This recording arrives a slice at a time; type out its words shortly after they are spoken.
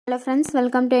Hello friends,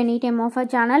 welcome to Anytime Offer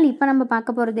channel. இப்போ நம்ம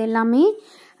பார்க்க போறது எல்லாமே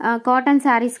காட்டன்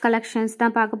sarees collections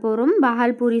தான் பார்க்க போறோம்.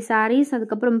 பஹால்பூரி sarees,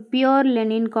 அதுக்கப்புறம் pure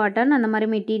lenin cotton அந்த மாதிரி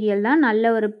மெட்டீரியல் தான்.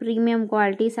 நல்ல ஒரு premium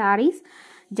quality sarees.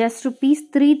 Just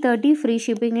Rs.330 free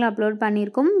shippingல upload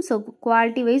பண்ணியிருக்கோம். ஸோ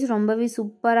குவாலிட்டி வைஸ் ரொம்பவே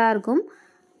சூப்பராக இருக்கும்.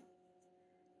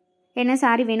 என்ன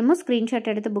சாரீ வேணுமோ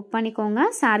ஸ்க்ரீன்ஷாட் எடுத்து புக் பண்ணிக்கோங்க.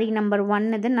 சாரீ நம்பர்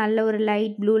 1 இது நல்ல ஒரு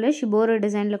லைட் ப்ளூவில் ஷிபோரோ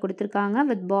டிசைனில் கொடுத்துருக்காங்க,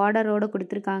 வித் பார்டரோடு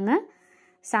கொடுத்துருக்காங்க.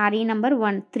 Sari number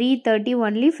 1 330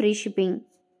 only free shipping.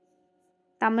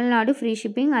 Tamil Nadu free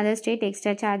shipping, other state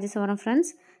extra charges வரும் ஃப்ரெண்ட்ஸ்.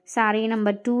 சாரீ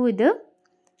நம்பர் 2 இது.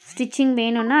 ஸ்டிச்சிங்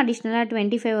வேணும்னா அடிஷ்னலாக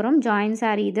 25 வரும். ஜாயின்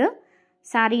சாரீ இது.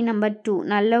 சாரீ நம்பர் 2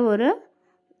 நல்ல ஒரு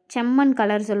செம்மன்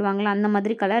கலர் சொல்லுவாங்களா அந்த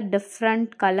மாதிரி colour,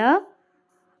 different colour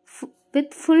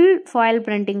with full foil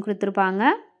printing கொடுத்துருப்பாங்க.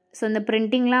 ஸோ இந்த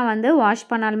பிரிண்டிங்லாம் வந்து வாஷ்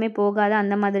பண்ணாலுமே போகாது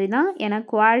அந்த மாதிரி தான். ஏன்னா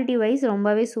குவாலிட்டி வைஸ்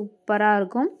ரொம்பவே சூப்பராக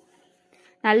இருக்கும்.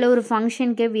 நல்ல ஒரு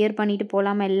ஃபங்க்ஷனுக்கே வியர் பண்ணிட்டு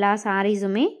போகலாம் எல்லா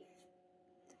சாரீஸுமே.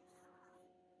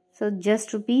 So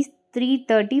just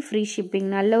Rs.330 free shipping.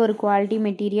 நல்ல ஒரு குவாலிட்டி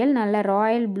மெட்டீரியல், நல்ல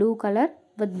Royal blue colour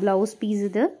with blouse piece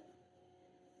இது.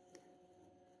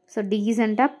 ஸோ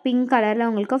டீசெண்டாக பிங்க் கலரில்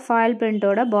உங்களுக்கு ஃபாயில்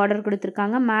பிரிண்ட்டோட பார்டர்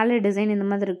கொடுத்துருக்காங்க. மேலே டிசைன் இந்த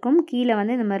மாதிரி இருக்கும், கீழே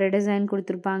வந்து இந்த மாதிரி டிசைன்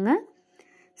கொடுத்துருப்பாங்க.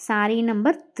 சாரீ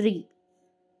நம்பர் 3.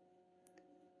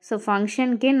 ஸோ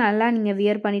ஃபங்க்ஷனுக்கே நல்லா நீங்கள்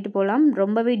வியர் பண்ணிட்டு போகலாம்.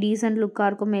 ரொம்பவே டீசெண்ட் லுக்காக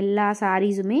இருக்கும் எல்லா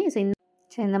சாரீஸுமே. ஸோ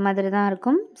இந்த மாதிரி தான்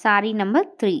இருக்கும். Sari number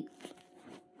 3.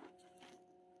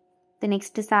 The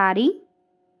next sari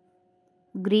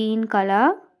green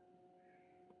colour.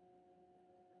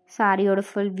 சாரியோட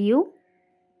ஃபுல் வியூ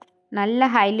நல்லா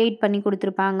ஹைலைட் பண்ணி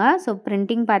கொடுத்துருப்பாங்க. ஸோ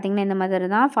பிரிண்டிங் பார்த்தீங்கன்னா இந்த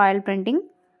மாதிரி தான் foil printing.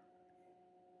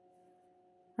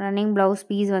 Running blouse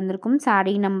piece வந்திருக்கும்.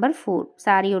 சாரீ நம்பர் 4.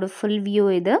 சாரியோட ஃபுல் வியூ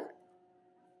இது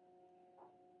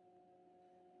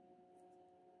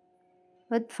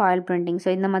வித் ஃபாயில் பிரிண்டிங். ஸோ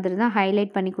இந்த மாதிரி தான் ஹைலைட்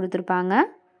பண்ணி கொடுத்துருப்பாங்க.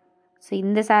 ஸோ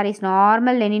இந்த சாரீஸ்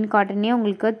நார்மல் லெனின் காட்டனே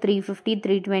உங்களுக்கு 350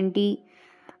 320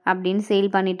 அப்படின்னு சேல்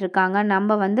பண்ணிகிட்ருக்காங்க.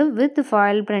 நம்ம வந்து வித்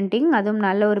ஃபாயில் பிரிண்டிங், அதுவும்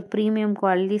நல்ல ஒரு ப்ரீமியம்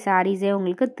குவாலிட்டி சாரீஸே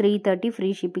உங்களுக்கு 330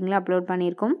 ஃப்ரீ ஷிப்பிங்கில் அப்லோட்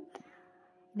பண்ணியிருக்கோம்.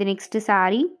 இது நெக்ஸ்ட்டு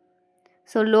சாரீ.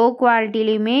 ஸோ லோ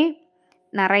குவாலிட்டிலையுமே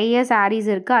நிறைய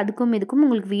சாரீஸ் இருக்குது. அதுக்கும் இதுக்கும்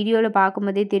உங்களுக்கு வீடியோவில்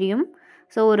பார்க்கும்போதே தெரியும்.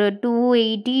 ஸோ ஒரு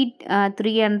 280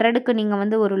 300க்கு நீங்கள்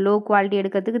வந்து ஒரு லோ குவாலிட்டி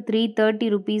எடுக்கிறதுக்கு 330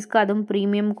 ருபீஸ்க்கு, அதுவும்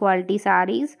ப்ரீமியம் குவாலிட்டி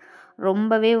சாரீஸ்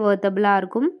ரொம்பவே வர்த்தபிளாக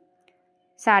இருக்கும்.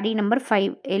 Sari number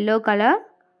 5 yellow colour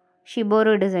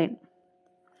ஷிபோரோ design.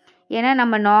 ஏன்னா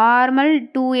நம்ம நார்மல்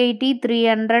 280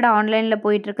 300 ஆன்லைனில்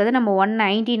போயிட்டுருக்கிறது நம்ம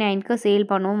 199க்கு சேல்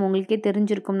பண்ணுவோம். உங்களுக்கே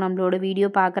தெரிஞ்சிருக்கும் நம்மளோட வீடியோ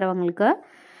பார்க்குறவங்களுக்கு.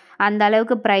 அந்த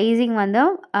அளவுக்கு ப்ரைஸிங் வந்து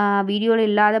வீடியோவில்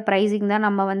இல்லாத ப்ரைஸிங் தான்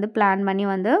நம்ம வந்து பிளான் பண்ணி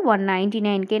வந்து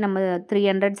 199க்கே நம்ம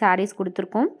 300 சாரீஸ்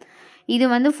கொடுத்துருக்கோம். இது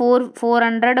வந்து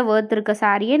 400 வர்த் இருக்க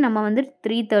சாரியே நம்ம வந்து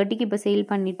 330க்கு இப்போ சேல்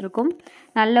பண்ணிகிட்ருக்கோம்.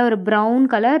 நல்ல ஒரு ப்ரௌன்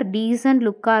கலர் டீசன்ட்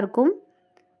லுக்காக இருக்கும்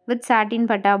with satin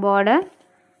patta border.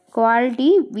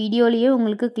 Quality வீடியோலேயே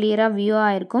உங்களுக்கு கிளியராக வியூ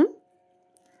ஆகிருக்கும்.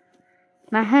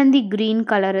 மெஹந்தி க்ரீன்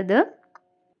கலர் இது.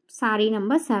 சாரீ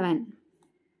நம்பர் 7.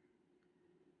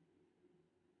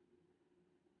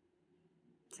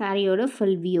 சாரியோட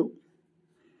ஃபுல் வியூ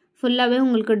ஃபுல்லாகவே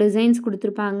உங்களுக்கு டிசைன்ஸ்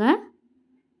கொடுத்துருப்பாங்க.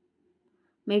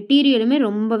 மெட்டீரியலுமே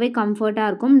ரொம்பவே கம்ஃபர்ட்டாக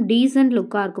இருக்கும், டீசெண்ட்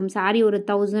லுக்காக இருக்கும். சாரீ ஒரு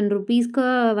 1000 ருபீஸ்க்கு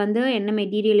வந்து என்ன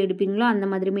மெட்டீரியல் எடுப்பீங்களோ அந்த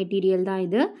மாதிரி மெட்டீரியல் தான்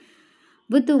இது.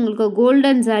 வித் உங்களுக்கு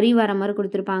கோல்டன் சரி வர மாதிரி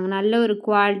கொடுத்துருப்பாங்க. நல்ல ஒரு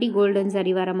குவாலிட்டி கோல்டன்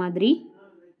சரி வர மாதிரி.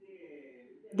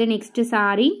 இது நெக்ஸ்ட்டு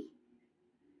சாரீ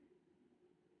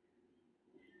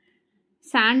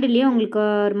சாண்டிலே உங்களுக்கு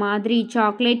ஒரு மாதிரி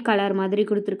சாக்லேட் கலர் மாதிரி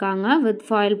கொடுத்துருக்காங்க with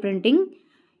foil printing.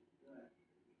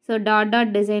 So dot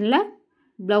dot டிசைனில்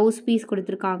ப்ளவுஸ் பீஸ்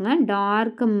கொடுத்துருக்காங்க.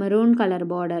 Dark maroon colour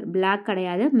border, black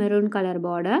கிடையாது, maroon colour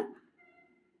border.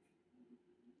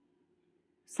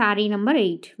 Sari number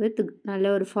 8 with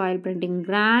நல்ல ஒரு ஃபாயில் பிரிண்டிங்.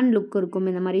 கிராண்ட் லுக் இருக்கும்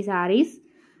இந்த மாதிரி சாரீஸ்.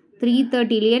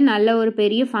 330லேயே நல்ல ஒரு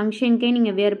பெரிய ஃபங்க்ஷனுக்கே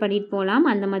நீங்கள் வேர் பண்ணிட்டு போகலாம்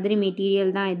அந்த மாதிரி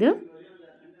மெட்டீரியல் தான் இது.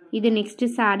 இது next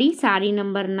sari. Sari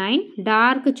number 9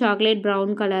 dark chocolate brown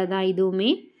colour தான்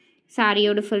இதுவுமே.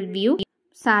 சாரியோட full view.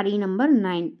 Sari number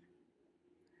 9.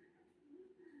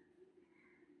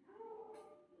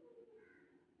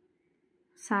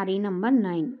 Sari number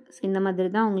 9. So இந்த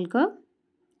மாதிரி தான் உங்களுக்கு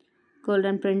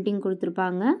கோல்டன் பிரிண்டிங்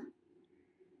கொடுத்துருப்பாங்க.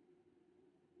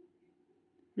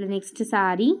 இல்லை நெக்ஸ்ட்டு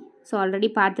சாரீ. ஸோ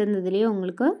ஆல்ரெடி பார்த்துருந்ததுலேயே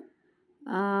உங்களுக்கு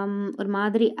ஒரு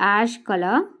மாதிரி ஆஷ்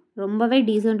கலர், ரொம்பவே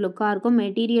டீசெண்ட் லுக்காக இருக்கும்.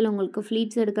 மெட்டீரியல் உங்களுக்கு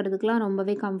ஃப்ளீட்ஸ் எடுக்கிறதுக்கெலாம்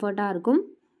ரொம்பவே கம்ஃபர்ட்டாக இருக்கும்.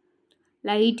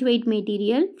 லைட் வெயிட்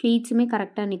மெட்டீரியல், ஃப்ளீட்ஸுமே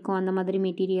கரெக்டாக நிற்கும் அந்த மாதிரி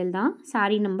மெட்டீரியல் தான்.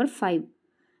 சாரீ நம்பர் 5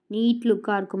 நீட்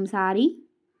லுக்காக இருக்கும் சாரீ.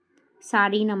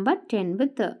 சாரீ நம்பர் 10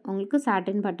 வித் உங்களுக்கு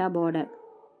சாட்டின் பட்டா border.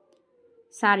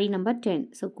 Sari number 10.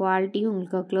 So quality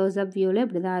உங்களுக்கு க்ளோஸ்அப் வியூவில்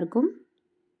இப்படி தான் இருக்கும்.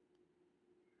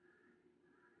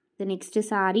 இது நெக்ஸ்ட்டு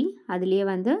saree. அதுலேயே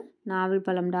வந்து நாவல்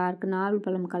பழம் டார்க் நாவல்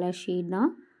பழம் கலர் ஷேட்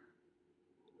தான்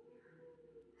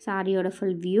சாரியோட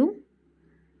ஃபுல் வியூ.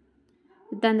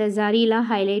 வித் அந்த ஜரிலாம்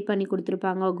ஹைலைட் பண்ணி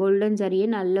கொடுத்துருப்பாங்க. கோல்டன் ஜரியே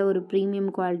நல்ல ஒரு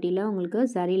ப்ரீமியம் குவாலிட்டியில் உங்களுக்கு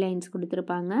ஜரி லைன்ஸ்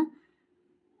கொடுத்துருப்பாங்க.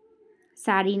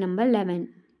 சாரீ நம்பர் 11.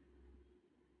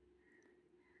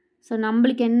 ஸோ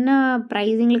நம்மளுக்கு என்ன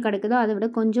ப்ரைஸிங்கில் கிடைக்குதோ அதை விட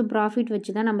கொஞ்சம் ப்ராஃபிட்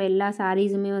வச்சு தான் நம்ம எல்லா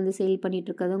சாரீஸுமே வந்து சேல்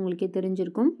பண்ணிகிட்ருக்கிறது உங்களுக்கே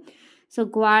தெரிஞ்சிருக்கும். ஸோ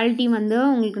குவாலிட்டி வந்து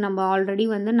உங்களுக்கு நம்ம ஆல்ரெடி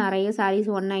வந்து நிறைய சாரீஸ்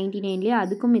 199லேயே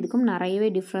அதுக்கும் இதுக்கும் நிறையவே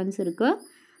டிஃப்ரென்ஸ் இருக்குது.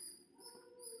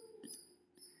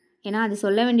 ஏன்னா அது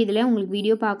சொல்ல வேண்டியதில்லை, உங்களுக்கு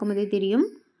வீடியோ பார்க்கும்போதே தெரியும்.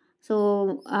 ஸோ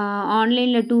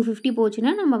ஆன்லைனில் 250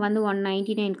 போச்சுன்னா நம்ம வந்து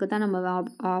 199க்கு தான் நம்ம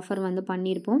ஆஃபர் வந்து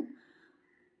பண்ணியிருப்போம்.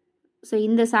 ஸோ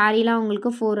இந்த சாரீலாம்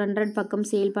உங்களுக்கு 400 பக்கம்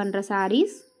சேல் பண்ணுற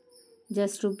சாரீஸ்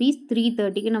ஜஸ்ட்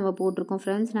 ₹330க்கு நம்ம போட்டிருக்கோம்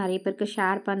ஃப்ரெண்ட்ஸ். நிறைய பேருக்கு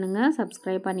ஷேர் பண்ணுங்கள்,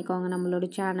 சப்ஸ்கிரைப் பண்ணிக்கோங்க நம்மளோட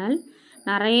சேனல்.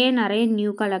 நிறைய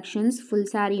நியூ கலெக்ஷன்ஸ் ஃபுல்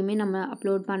சாரியுமே நம்ம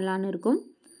அப்லோட் பண்ணலான்னு இருக்கும்.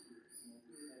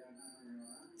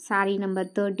 சாரீ நம்பர்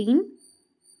 13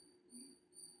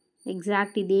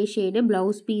 எக்ஸாக்ட் இதே ஷேடு.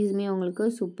 ப்ளவுஸ் பீஸுமே உங்களுக்கு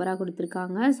சூப்பராக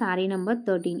கொடுத்துருக்காங்க. சாரீ நம்பர்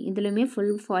 13 இதுலையுமே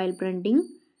full foil printing.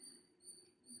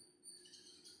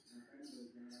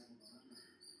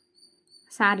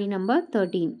 Sari number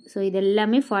 13. So இது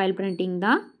எல்லாமே ஃபாயில் பிரிண்டிங்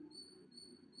தான்.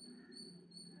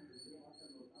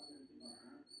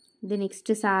 இது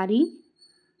next sari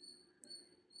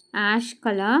ash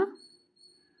colour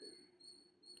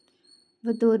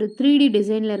with ஒரு 3D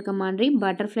டிசைனில் இருக்க மாதிரி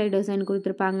பட்டர்ஃப்ளை டிசைன்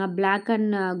கொடுத்துருப்பாங்க. பிளாக்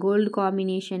அண்ட் கோல்டு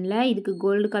காம்பினேஷனில். இதுக்கு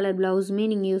கோல்டு கலர் ப்ளவுஸுமே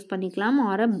நீங்கள் யூஸ் பண்ணிக்கலாம்.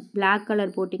 ஆர் பிளாக்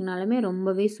கலர் போட்டிங்கனாலுமே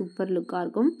ரொம்பவே சூப்பர் லுக்காக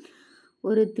இருக்கும்.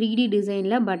 ஒரு 3D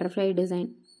டிசைனில் பட்டர்ஃப்ளை டிசைன்.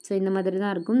 ஸோ இந்த மாதிரி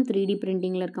தான் இருக்கும் 3D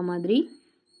பிரிண்டிங்கில் இருக்க மாதிரி.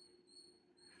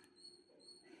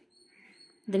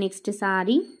 இது நெக்ஸ்ட்டு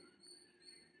சாரீ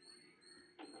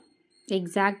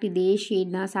எக்ஸாக்ட் இதே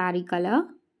ஷேட் தான் சாரீ கலர்.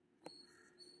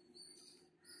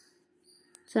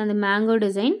 ஸோ அந்த மேங்கோ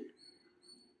டிசைன்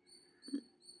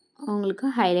உங்களுக்கு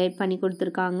ஹைலைட் பண்ணி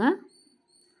கொடுத்துருக்காங்க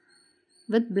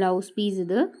வித் ப்ளவுஸ் பீஸ்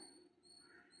இது.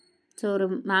 ஸோ ஒரு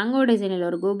மேங்கோ டிசைனில்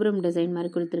ஒரு கோபுரம் டிசைன் மாதிரி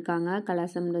கொடுத்துருக்காங்க.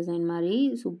 கலசம் டிசைன் மாதிரி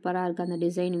சூப்பராக இருக்குது அந்த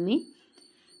டிசைனுமே.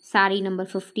 சாரீ நம்பர்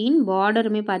 15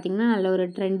 பார்டருமே பார்த்திங்கன்னா நல்ல ஒரு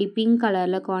ட்ரெண்டி பிங்க்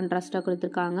கலரில் கான்ட்ராஸ்ட்டாக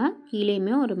கொடுத்துருக்காங்க.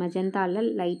 கீழேயுமே ஒரு மெஜந்தாவில்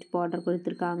லைட் பார்டர்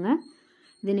கொடுத்துருக்காங்க.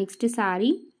 இது next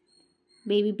sari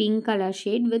baby pink colour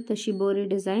shade with shibori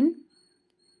design.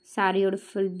 சாரியோட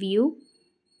full view.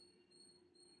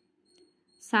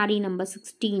 Sari number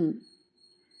 16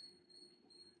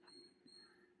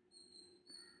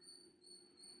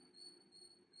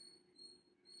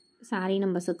 sari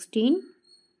number 16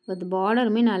 with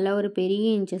பார்டருமே நல்ல ஒரு பெரிய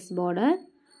இன்ச்சஸ் பார்டர்.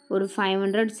 ஒரு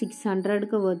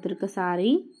 500-600க்கு ஒருத்தருக்கு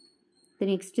சாரீ. இது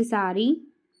next sari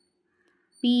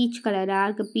peach colour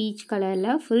dark beach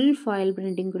கலரில் ஃபுல் ஃபாயில்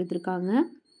பிரிண்டிங் கொடுத்துருக்காங்க.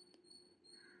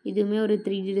 இதுவுமே ஒரு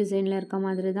 3D டிசைனில் இருக்க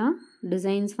மாதிரி தான்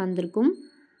டிசைன்ஸ் வந்திருக்கும்.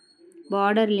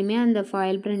 பார்டர்லையுமே அந்த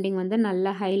ஃபாயில் பிரிண்டிங் வந்து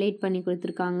நல்லா ஹைலைட் பண்ணி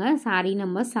கொடுத்துருக்காங்க. சாரீ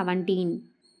நம்பர் 17.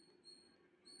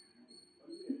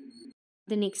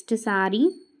 இது next sari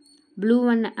blue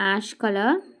and ash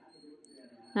colour.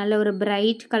 நல்ல ஒரு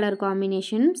பிரைட் கலர்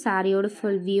காம்பினேஷன். சாரியோட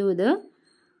ஃபுல் வியூ இது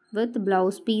வித்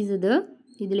ப்ளவுஸ் பீஸ் இது.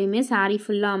 இதுலேயுமே சாரீ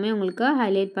ஃபுல்லாமே உங்களுக்கு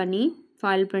ஹைலைட் பண்ணி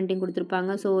ஃபாயில் பிரிண்டிங்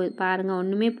கொடுத்துருப்பாங்க. ஸோ பாருங்கள்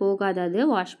ஒன்றுமே போகாது, அது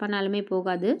வாஷ் பண்ணாலுமே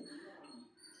போகாது.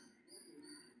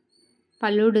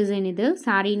 பல்லு டிசைன் இது.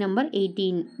 சாரீ நம்பர்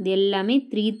 18. இது எல்லாமே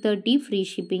 330 free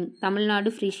shipping. Tamil Nadu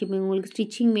free shipping. உங்களுக்கு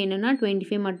ஸ்டிச்சிங் வேணும்னா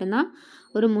 25 மட்டும்தான்.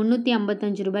 ஒரு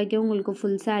 355 ரூபாய்க்கு உங்களுக்கு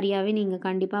ஃபுல் சாரியாகவே நீங்கள்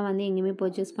கண்டிப்பாக வந்து எங்கேயுமே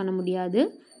பர்ச்சேஸ் பண்ண முடியாது.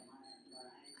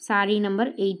 சாரீ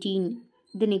நம்பர் 18.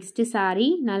 இது நெக்ஸ்ட்டு சாரீ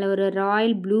நல்ல ஒரு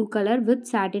ராயல் ப்ளூ கலர் வித்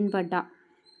சாட்டின் பட்டா.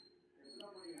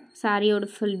 சாரியோட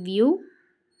ஃபுல் வியூ.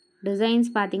 டிசைன்ஸ்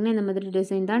பார்த்திங்கன்னா இந்த மாதிரி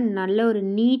டிசைன் தான். நல்ல ஒரு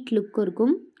நீட் லுக்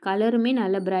இருக்கும். கலருமே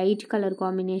நல்ல பிரைட் கலர்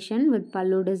காம்பினேஷன் வித்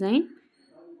பல்லு டிசைன்.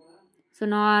 ஸோ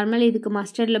நார்மல் இதுக்கு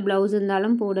மஸ்டர்டில் ப்ளவுஸ்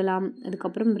இருந்தாலும் போடலாம்.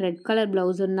 அதுக்கப்புறம் ரெட் கலர்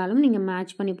ப்ளவுஸ் இருந்தாலும் நீங்கள்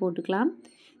மேட்ச் பண்ணி போட்டுக்கலாம்.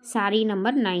 சாரீ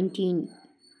நம்பர் 19.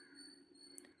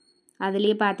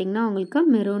 அதுலேயே பார்த்திங்கன்னா உங்களுக்கு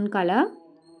மெரூன் கலர்.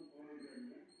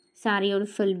 சாரியோட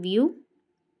ஃபுல் வியூ.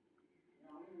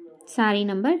 சாரீ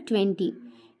நம்பர் 20.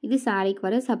 இது சாரீக்கு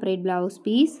வர separate blouse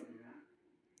piece.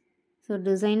 So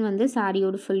design வந்து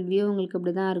சாரியோட ஃபுல் வியூ உங்களுக்கு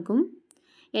இப்படி தான் இருக்கும்.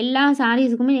 எல்லா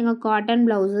சாரீஸுக்குமே நீங்கள் cotton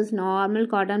blouses normal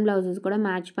cotton blouses கூட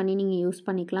மேட்ச் பண்ணி நீங்கள் யூஸ்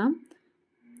பண்ணிக்கலாம்.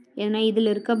 ஏன்னா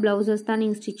இதில் இருக்க ப்ளவுசஸ் தான்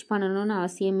நீங்கள் ஸ்டிச் பண்ணணும்னு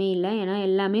அவசியமே இல்லை. ஏன்னா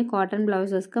எல்லாமே காட்டன்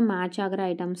ப்ளவுசஸ்க்கு மேட்ச் ஆகிற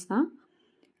ஐட்டம்ஸ் தான்.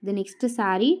 இது நெக்ஸ்ட்டு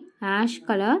சாரீ ஆஷ்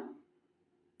கலர்.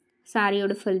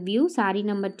 சாரியோட ஃபுல் வியூ. சாரீ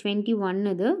நம்பர் 21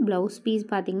 இது. ப்ளவுஸ் பீஸ்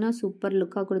பார்த்திங்கன்னா சூப்பர்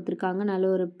லுக்காக கொடுத்துருக்காங்க. நல்ல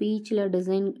ஒரு பீச்சில்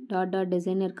டிசைன் டாட்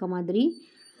டிசைன் இருக்க மாதிரி.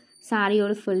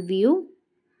 சாரியோட ஃபுல் வியூ.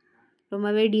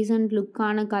 ரொம்பவே டீசென்ட்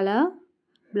லுக்கான கலர்.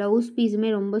 ப்ளவுஸ் பீஸுமே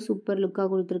ரொம்ப சூப்பர் லுக்காக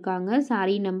கொடுத்துருக்காங்க.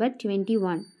 சாரீ நம்பர்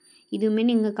 21. இதுவுமே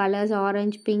நீங்கள் கலர்ஸ்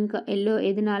ஆரஞ்சு, பிங்க், எல்லோ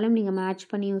எதுனாலும் நீங்கள் மேட்ச்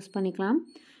பண்ணி யூஸ் பண்ணிக்கலாம்.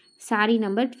 சாரீ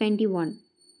நம்பர் 21.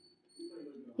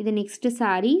 இது நெக்ஸ்ட்டு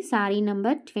சாரீ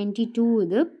நம்பர் 22.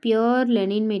 இது பியோர்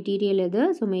லெனின் மெட்டீரியல் இது.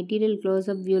 ஸோ மெட்டீரியல்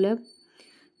க்ளோஸ்அப் வியூவில்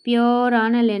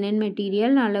பியோரான லெனின்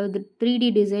மெட்டீரியல் நல்ல 3D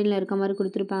டிசைனில் இருக்க மாதிரி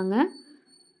கொடுத்துருப்பாங்க.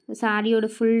 சாரியோட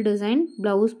ஃபுல் டிசைன்,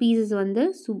 ப்ளவுஸ் பீசஸ் வந்து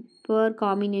சூப்பர்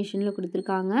காம்பினேஷனில்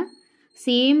கொடுத்துருக்காங்க.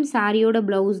 சேம் சாரியோட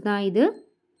ப்ளவுஸ் தான் இது.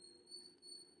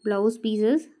 ப்ளவுஸ்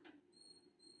பீசஸ்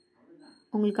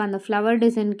உங்களுக்கு அந்த ஃப்ளவர்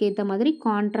டிசைனுக்கு ஏற்ற மாதிரி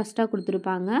கான்ட்ராஸ்ட்டாக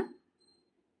கொடுத்துருப்பாங்க.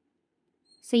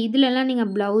 ஸோ இதிலெல்லாம்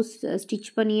நீங்கள் ப்ளவுஸ்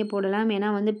ஸ்டிச் பண்ணியே போடலாம். ஏன்னா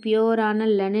வந்து பியோரான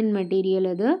லெனின் மெட்டீரியல்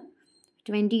இது.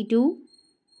 22.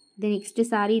 இது நெக்ஸ்ட்டு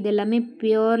சாரீ. இது எல்லாமே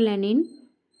பியோர் லெனின்.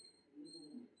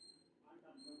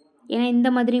 ஏன்னா இந்த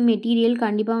மாதிரி மெட்டீரியல்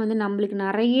கண்டிப்பாக வந்து நம்மளுக்கு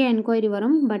நிறைய என்கொயரி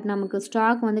வரும். பட் நமக்கு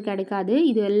ஸ்டாக் வந்து கிடைக்காது.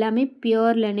 இது எல்லாமே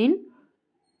பியோர் லெனின்.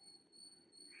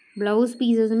 ப்ளவுஸ்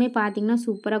பீசஸுமே பார்த்திங்கன்னா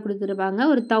சூப்பராக கொடுத்துருப்பாங்க.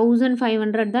 ஒரு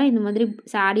 1500 தான் இந்த மாதிரி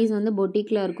சாரீஸ் வந்து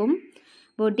பொட்டிக்கில் இருக்கும்.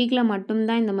 பொட்டிக்கில்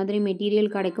மட்டும்தான் இந்த மாதிரி மெட்டீரியல்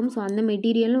கிடைக்கும். ஸோ அந்த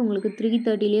மெட்டீரியல் உங்களுக்கு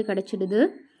 330லேயே கிடச்சிடுது.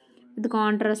 இது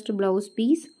கான்ட்ராஸ்ட் ப்ளவுஸ்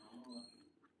பீஸ்.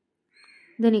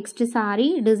 இது நெக்ஸ்ட்டு சாரீ.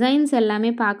 டிசைன்ஸ் எல்லாமே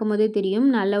பார்க்கும்போதே தெரியும்,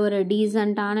 நல்ல ஒரு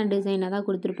டீசெண்டான டிசைனாக தான்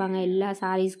கொடுத்துருப்பாங்க எல்லா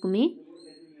சாரீஸ்க்குமே.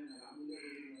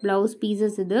 ப்ளவுஸ்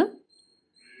பீசஸ் இது.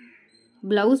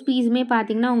 ப்ளவுஸ் பீஸுமே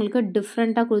பார்த்திங்கன்னா உங்களுக்கு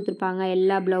டிஃப்ரெண்ட்டாக கொடுத்துருப்பாங்க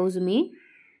எல்லா ப்ளவுஸுமே.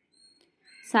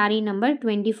 சாரீ நம்பர்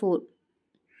 24.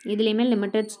 இதுலேயுமே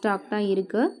லிமிட்டட் ஸ்டாக் தான்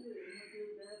இருக்குது.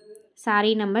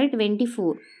 சாரீ நம்பர் 24.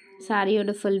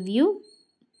 சாரியோட full view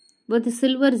with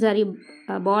silver zari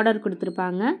border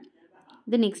கொடுத்துருப்பாங்க.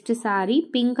 இது next sari.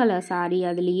 Pink colour sari.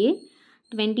 அதுலேயே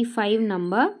 25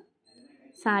 நம்பர்.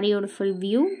 சாரியோட ஃபுல்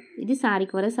வியூ. இது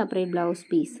சாரிக்கு வர separate blouse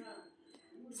piece.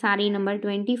 Sari number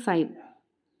 25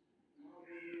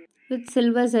 with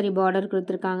silver சரி பார்டர்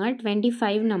கொடுத்துருக்காங்க.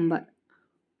 25 நம்பர்.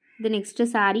 இது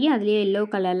நெக்ஸ்ட்டு சாரீ. அதுலேயே yellow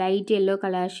colour, light yellow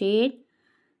colour shade.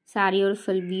 சாரியோட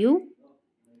ஃபுல் வியூ.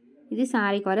 இது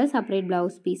சாரிக்கு வர செப்பரேட்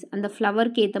ப்ளவுஸ் பீஸ். அந்த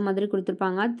ஃப்ளவருக்கு ஏற்ற மாதிரி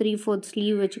கொடுத்துருப்பாங்க. 3/4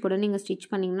 ஸ்லீவ் வச்சு கூட நீங்கள் ஸ்டிச்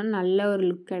பண்ணிங்கன்னா நல்ல ஒரு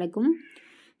லுக் கிடைக்கும்.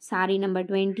 சாரீ நம்பர்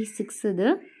 26 இது.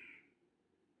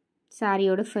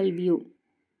 சாரியோட ஃபுல் வியூ.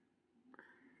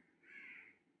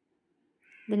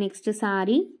 இது நெக்ஸ்ட்டு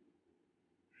சாரீ.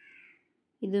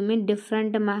 இதுவுமே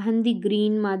டிஃப்ரெண்ட் மெஹந்தி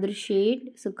க்ரீன் மாதிரி ஷேட்.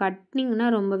 ஸோ கட்டினிங்கன்னா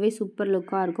ரொம்பவே சூப்பர்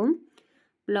லுக்காக இருக்கும்.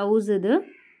 ப்ளவுஸ் இது.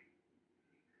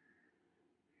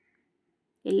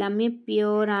 எல்லாமே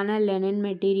பியோரான லெனின்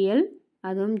மெட்டீரியல்.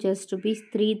 அதுவும் just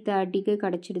 ₹330க்கு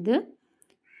கிடச்சிடுது.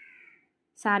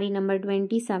 Sari number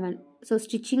 27. So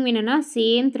stitching வேணும்னா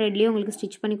சேம் த்ரெட்லேயே உங்களுக்கு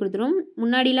ஸ்டிச் பண்ணி கொடுத்துரும்.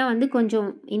 முன்னாடிலாம் வந்து கொஞ்சம்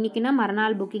இன்றைக்கினா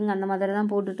மறுநாள் புக்கிங் அந்த மாதிரி தான்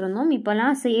போட்டுட்ருந்தோம்.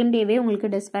 இப்போலாம் சேம் டேவே உங்களுக்கு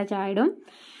டிஸ்பேச் ஆகிடும்.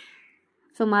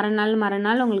 ஸோ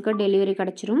மறுநாள் உங்களுக்கு டெலிவரி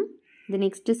கிடச்சிரும். இது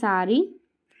நெக்ஸ்ட்டு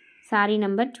சாரீ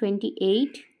நம்பர்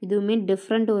 28. இதுவுமே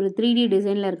டிஃப்ரெண்ட் ஒரு 3D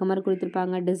டிசைனில் இருக்க மாதிரி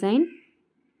கொடுத்துருப்பாங்க டிசைன்.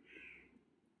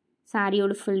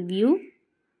 சாரியோட ஃபுல் வியூ.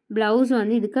 ப்ளவுஸ்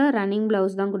வந்து இதுக்கு ரன்னிங்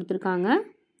ப்ளவுஸ் தான் கொடுத்துருக்காங்க.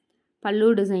 பல்லு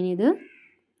டிசைன் இது.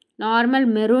 நார்மல்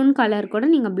மெரூன் கலர் கூட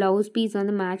நீங்கள் ப்ளவுஸ் பீஸ்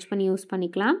வந்து மேட்ச் பண்ணி யூஸ்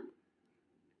பண்ணிக்கலாம்.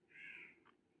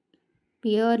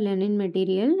 Pure Lenin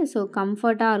material. ஸோ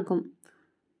கம்ஃபர்ட்டாக இருக்கும்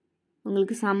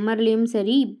உங்களுக்கு. சம்மர்லேயும்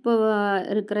சரி, இப்போ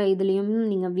இருக்கிற இதுலேயும்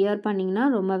நீங்கள் வியர் பண்ணிங்கன்னா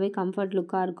ரொம்பவே கம்ஃபர்ட்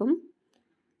லுக்காக இருக்கும்.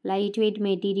 லைட் வெயிட்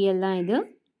மெட்டீரியல் தான் இது.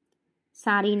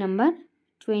 சாரீ நம்பர்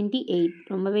 28.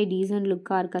 ரொம்பவே டீசன்ட்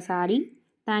லுக்காக இருக்க சாரீ.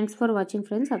 தேங்க்ஸ் ஃபார் வாட்சிங்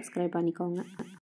ஃப்ரெண்ட்ஸ். சப்ஸ்கிரைப் பண்ணிக்கோங்க.